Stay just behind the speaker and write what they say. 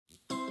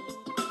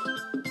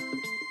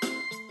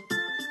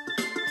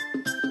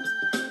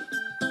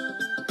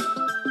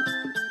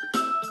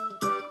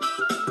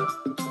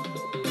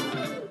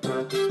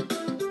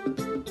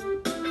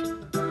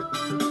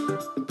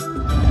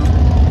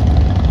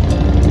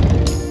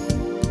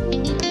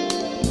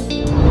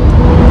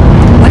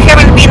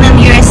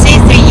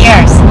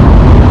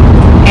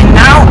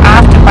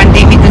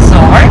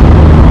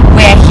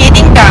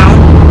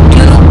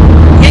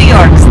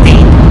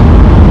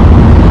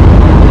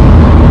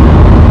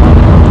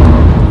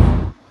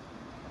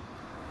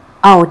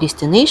Our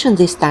destination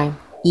this time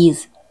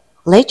is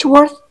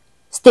Letchworth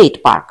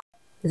State Park.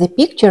 The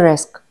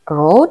picturesque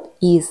road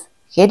is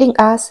heading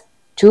us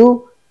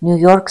to New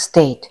York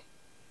State.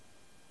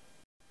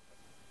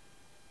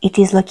 It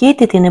is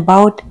located in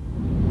about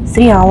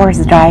 3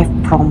 hours drive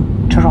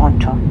from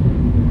Toronto.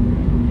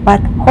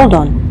 But hold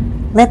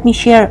on, let me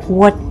share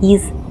what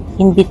is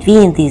in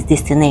between these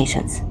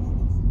destinations.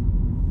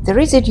 There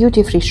is a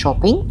duty-free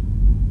shopping,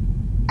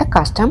 a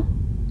custom,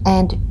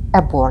 and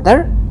a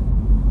border,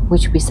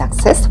 which we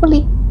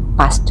successfully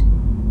passed.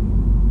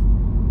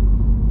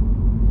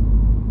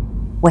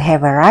 We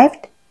have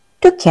arrived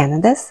to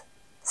Canada's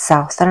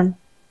southern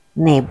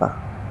neighbor.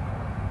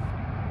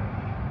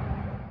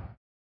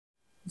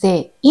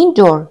 The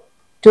indoor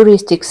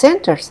touristic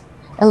centers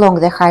along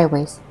the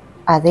highways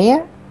are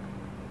there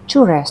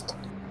to rest.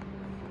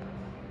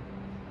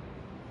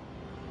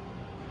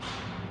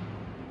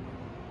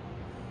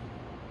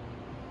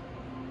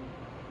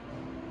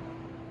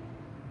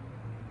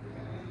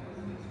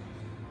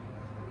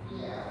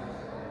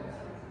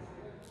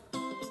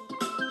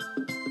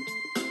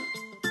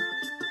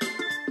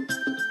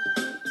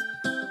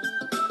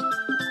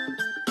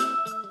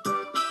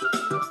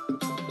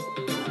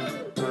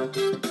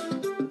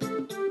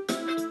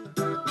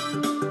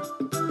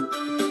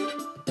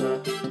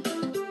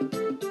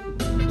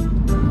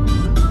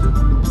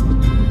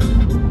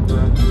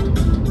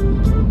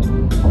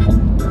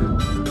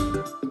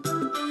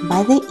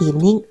 By the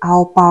evening,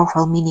 our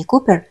powerful Mini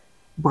Cooper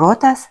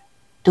brought us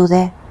to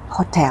the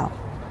hotel.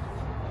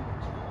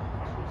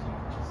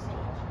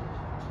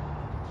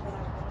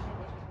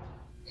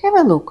 Have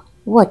a look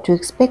what to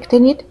expect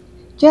in it,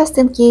 just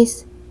in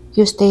case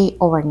you stay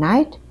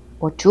overnight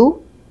or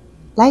two,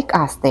 like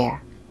us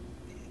there.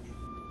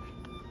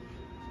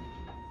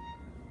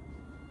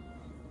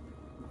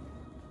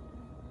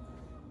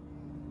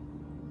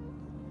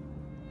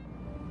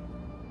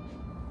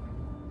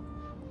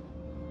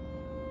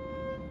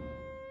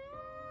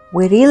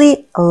 We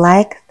really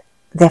liked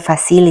the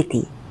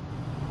facility.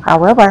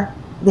 However,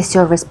 the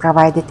service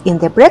provided in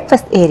the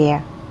breakfast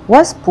area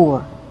was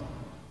poor.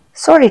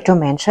 Sorry to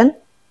mention,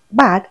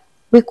 but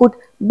we could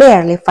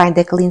barely find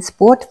a clean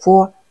spot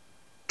for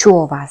 2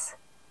 of us.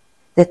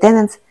 The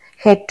tenants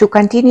had to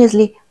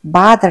continuously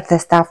bother the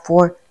staff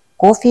for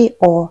coffee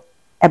or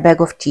a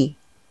bag of tea.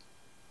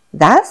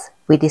 Thus,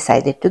 we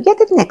decided to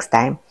get it next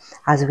time,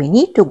 as we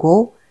need to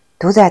go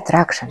to the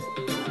attraction.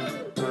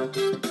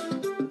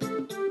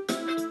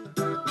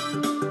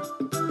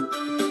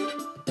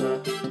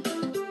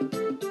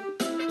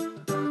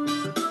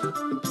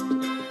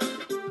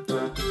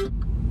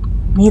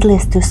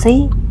 Needless to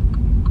say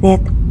that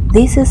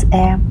this is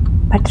a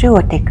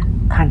patriotic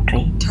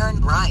country. Turn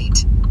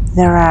right.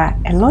 There are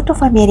a lot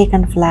of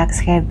American flags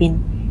have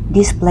been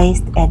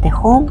displaced at the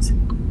homes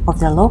of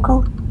the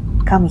local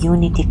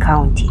community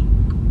county.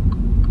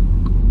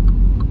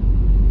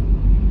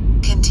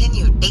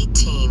 Continue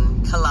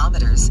 18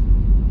 kilometers.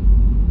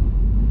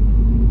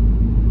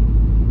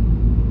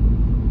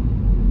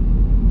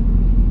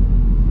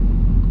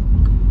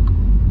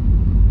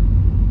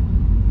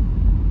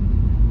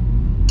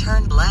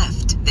 Turn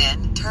left,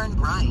 then turn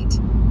right.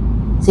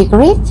 The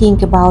great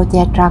thing about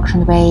the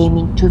attraction we're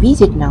aiming to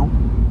visit now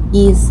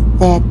is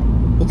that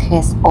it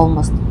has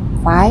almost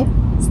 5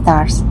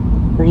 stars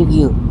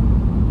review.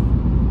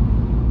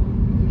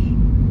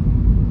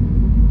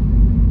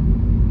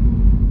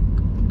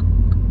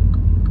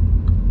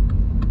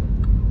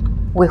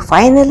 We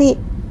finally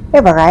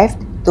have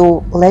arrived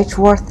to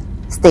Letchworth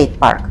State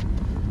Park.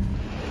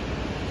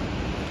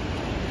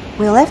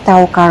 We left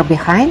our car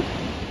behind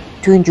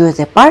to enjoy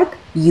the park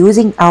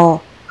using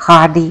our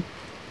hardy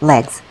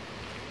legs.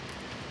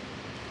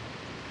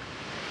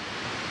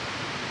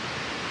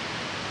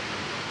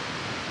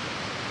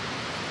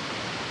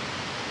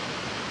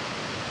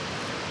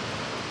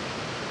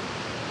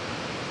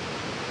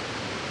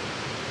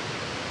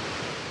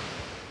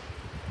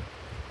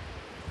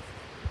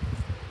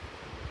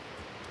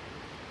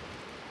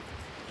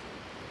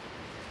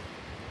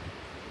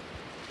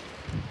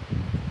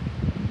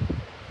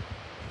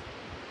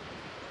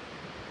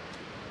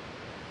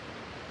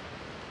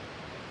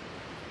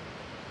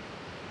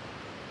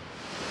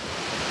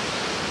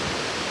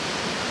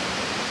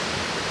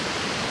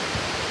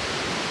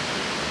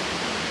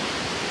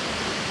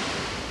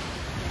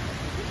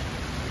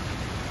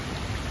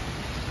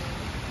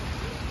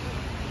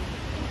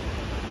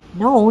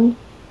 Known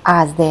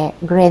as the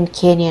Grand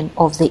Canyon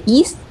of the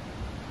East,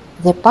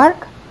 the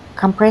park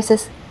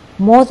comprises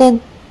more than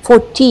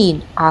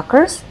 14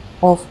 acres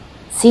of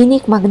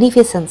scenic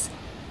magnificence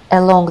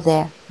along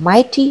the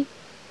mighty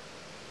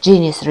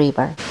Genesee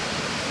River.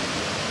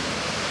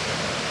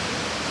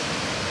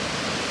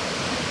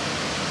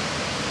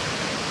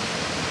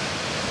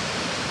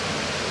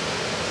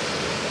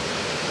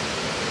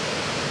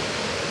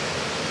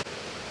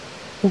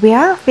 We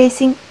are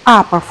facing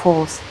Upper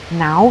Falls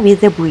now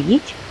with the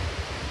bridge,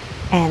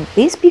 and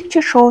this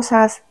picture shows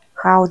us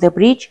how the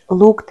bridge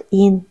looked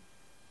in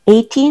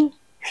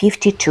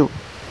 1852.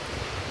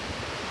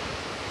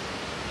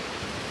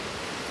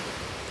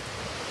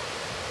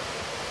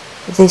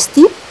 The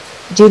steep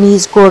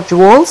Genie's Gorge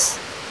walls,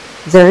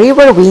 the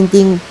river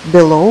winding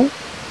below,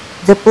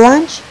 the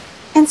plunge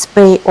and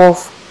spray of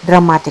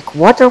dramatic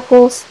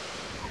waterfalls,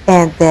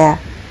 and the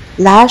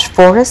lush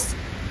forests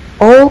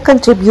all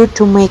contribute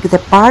to make the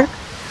park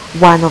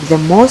one of the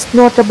most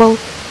notable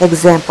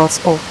examples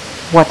of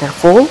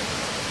waterfall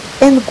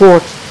and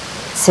gorge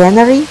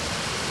scenery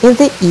in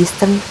the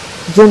eastern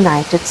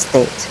United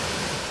States.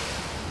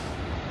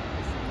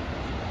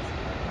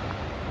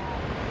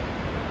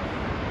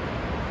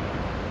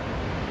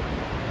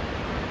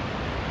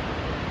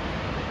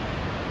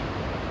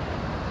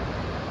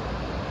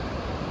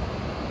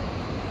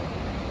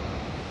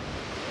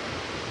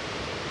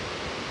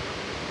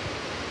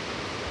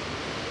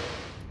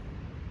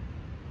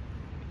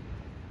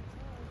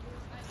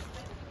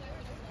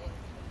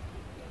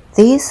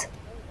 This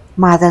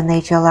Mother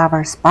Nature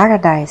lover's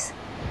paradise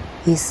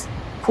is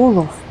full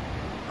of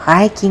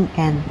hiking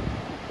and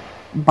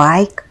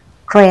bike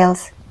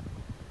trails,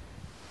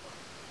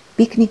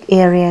 picnic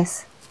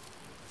areas,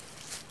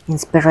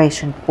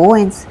 inspiration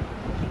points,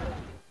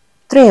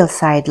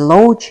 trailside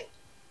lodge,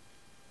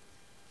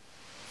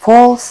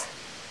 falls,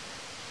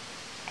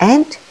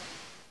 and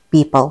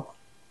people.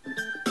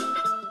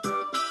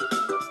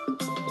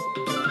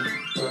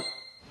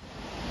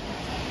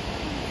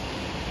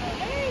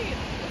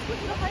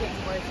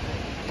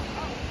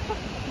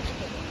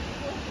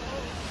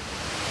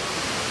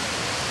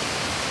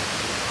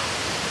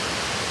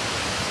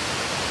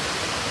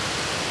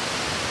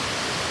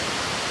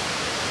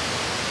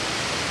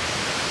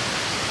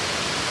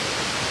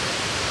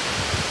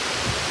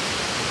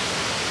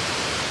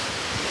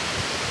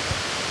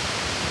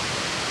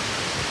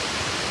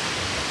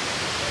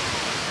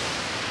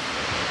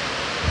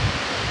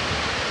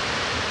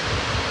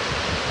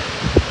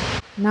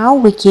 Now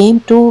we came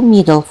to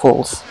Middle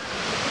Falls.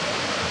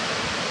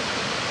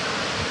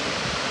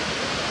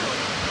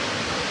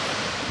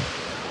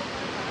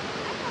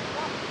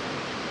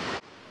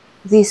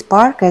 This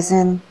park is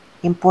an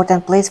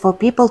important place for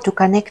people to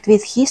connect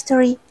with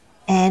history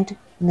and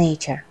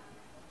nature.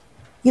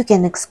 You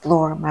can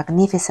explore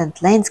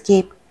magnificent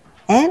landscape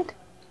and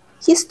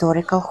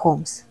historical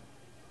homes.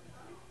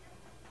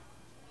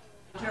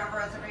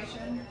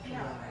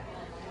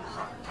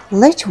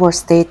 Letchworth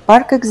State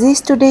Park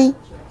exists today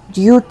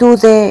due to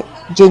the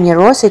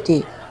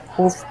generosity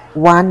of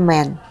one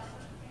man,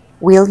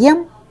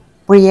 William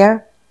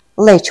Breer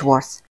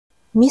Letchworth.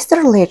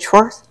 Mr.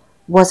 Letchworth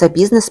was a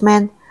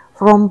businessman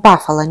from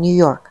Buffalo, New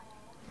York,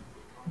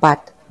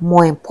 but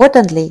more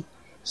importantly,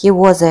 he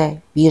was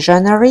a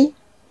visionary,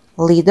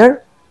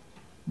 leader,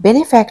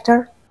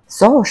 benefactor,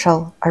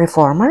 social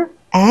reformer,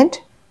 and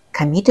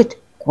committed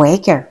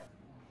Quaker.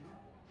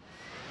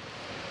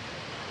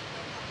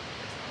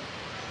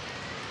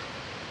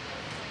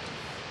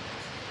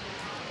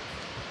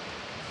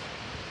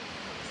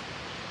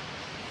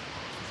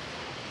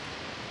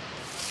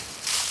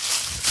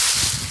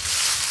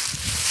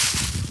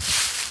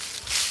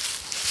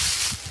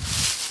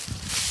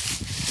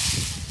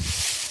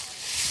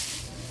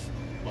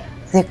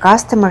 The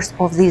customers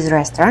of this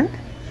restaurant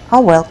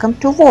are welcome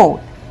to vote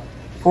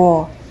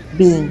for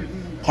being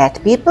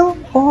cat people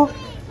or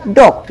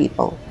dog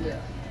people.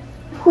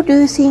 Who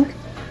do you think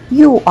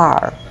you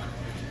are?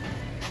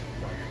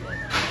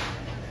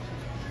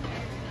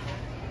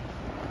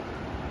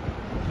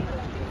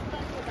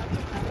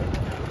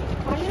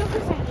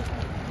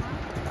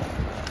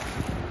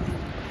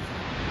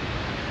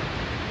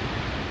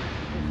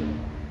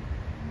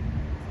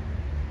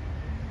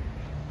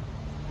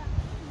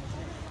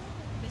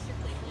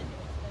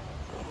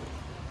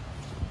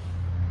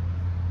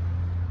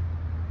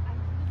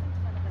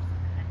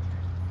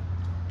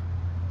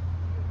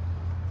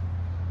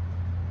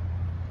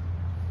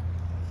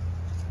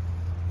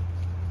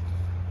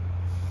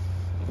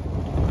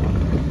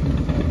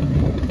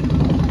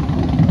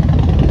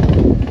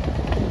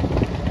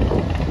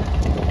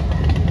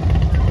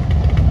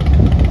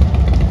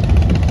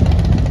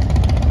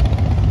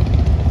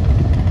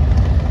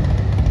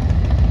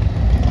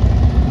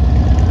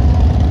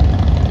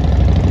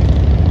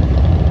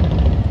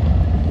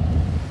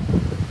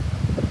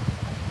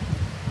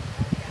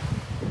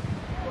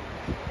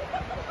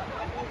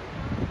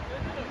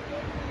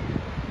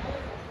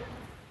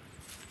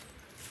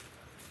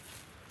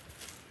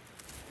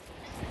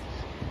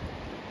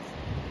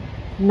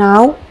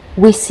 Now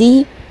we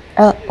see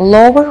a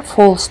Lower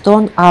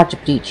Falls-Stone Arch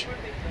Bridge,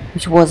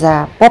 which was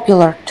a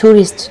popular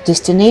tourist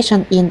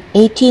destination in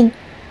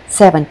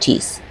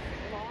 1870s.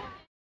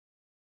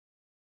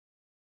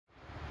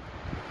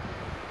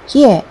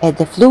 Here at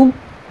the Flume,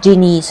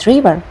 Genie's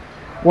River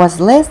was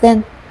less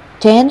than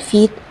 10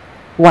 feet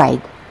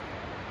wide.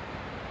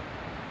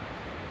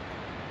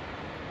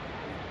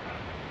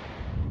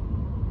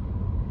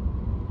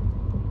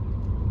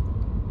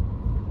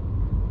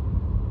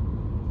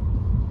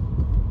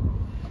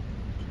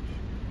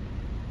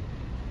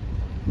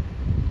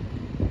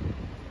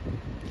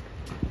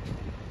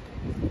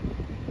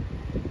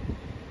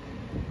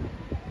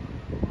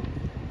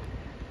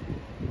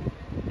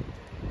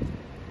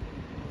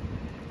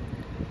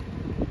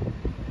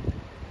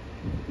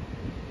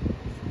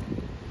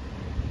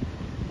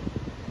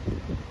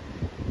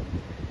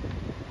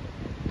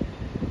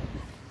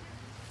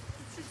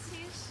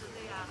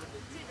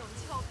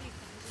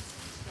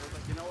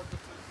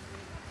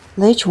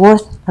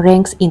 Letchworth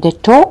ranks in the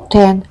top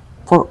 10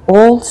 for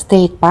all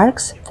state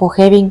parks for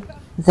having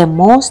the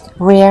most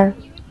rare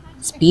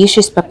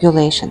species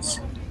populations.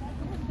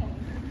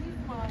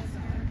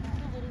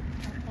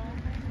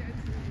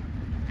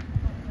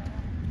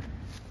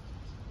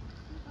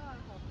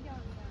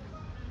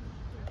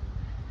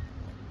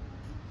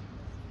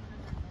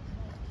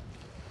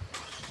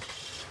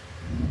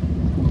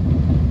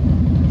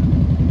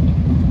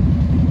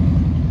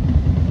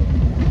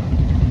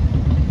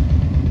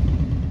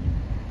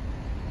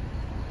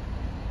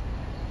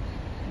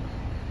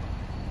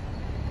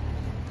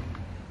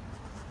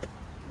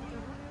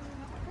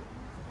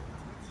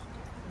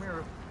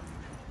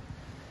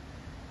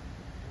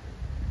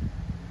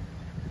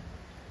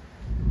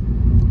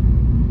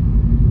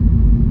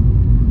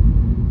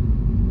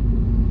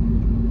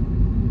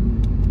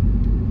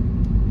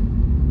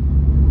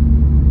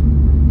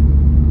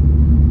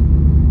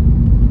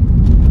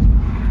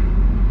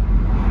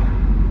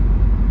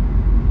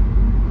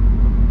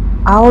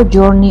 Our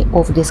journey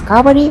of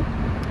discovery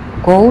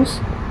goes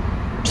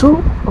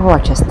to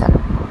Rochester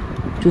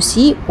to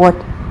see what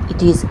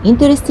it is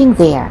interesting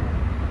there,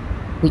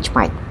 which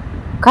might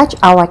catch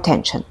our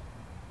attention.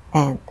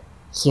 And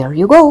here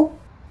you go!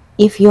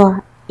 If you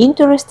are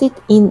interested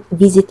in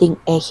visiting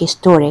a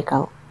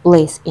historical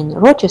place in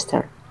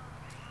Rochester,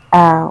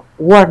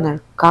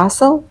 Warner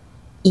Castle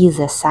is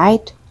a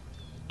site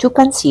to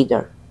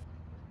consider.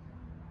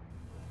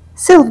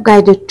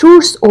 Self-guided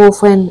tours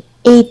of an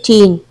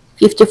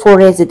 1854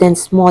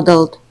 residence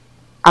modeled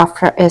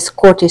after a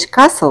Scottish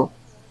castle,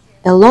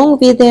 along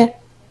with a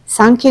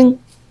sunken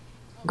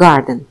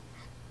garden.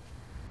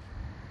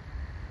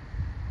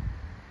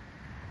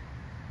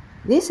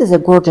 This is a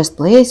gorgeous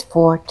place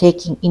for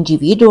taking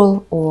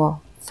individual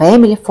or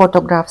family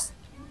photographs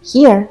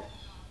here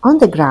on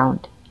the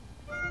ground.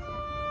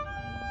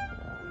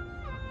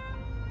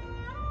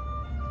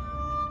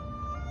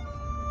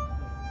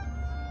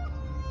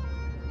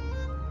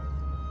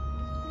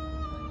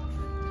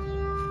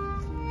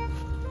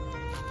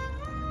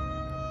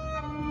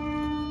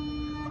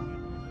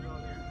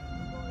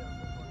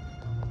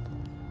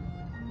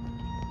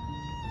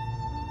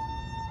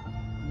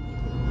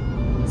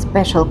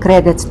 Special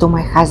credits to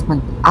my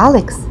husband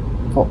Alex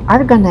for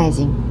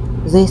organizing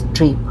this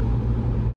trip.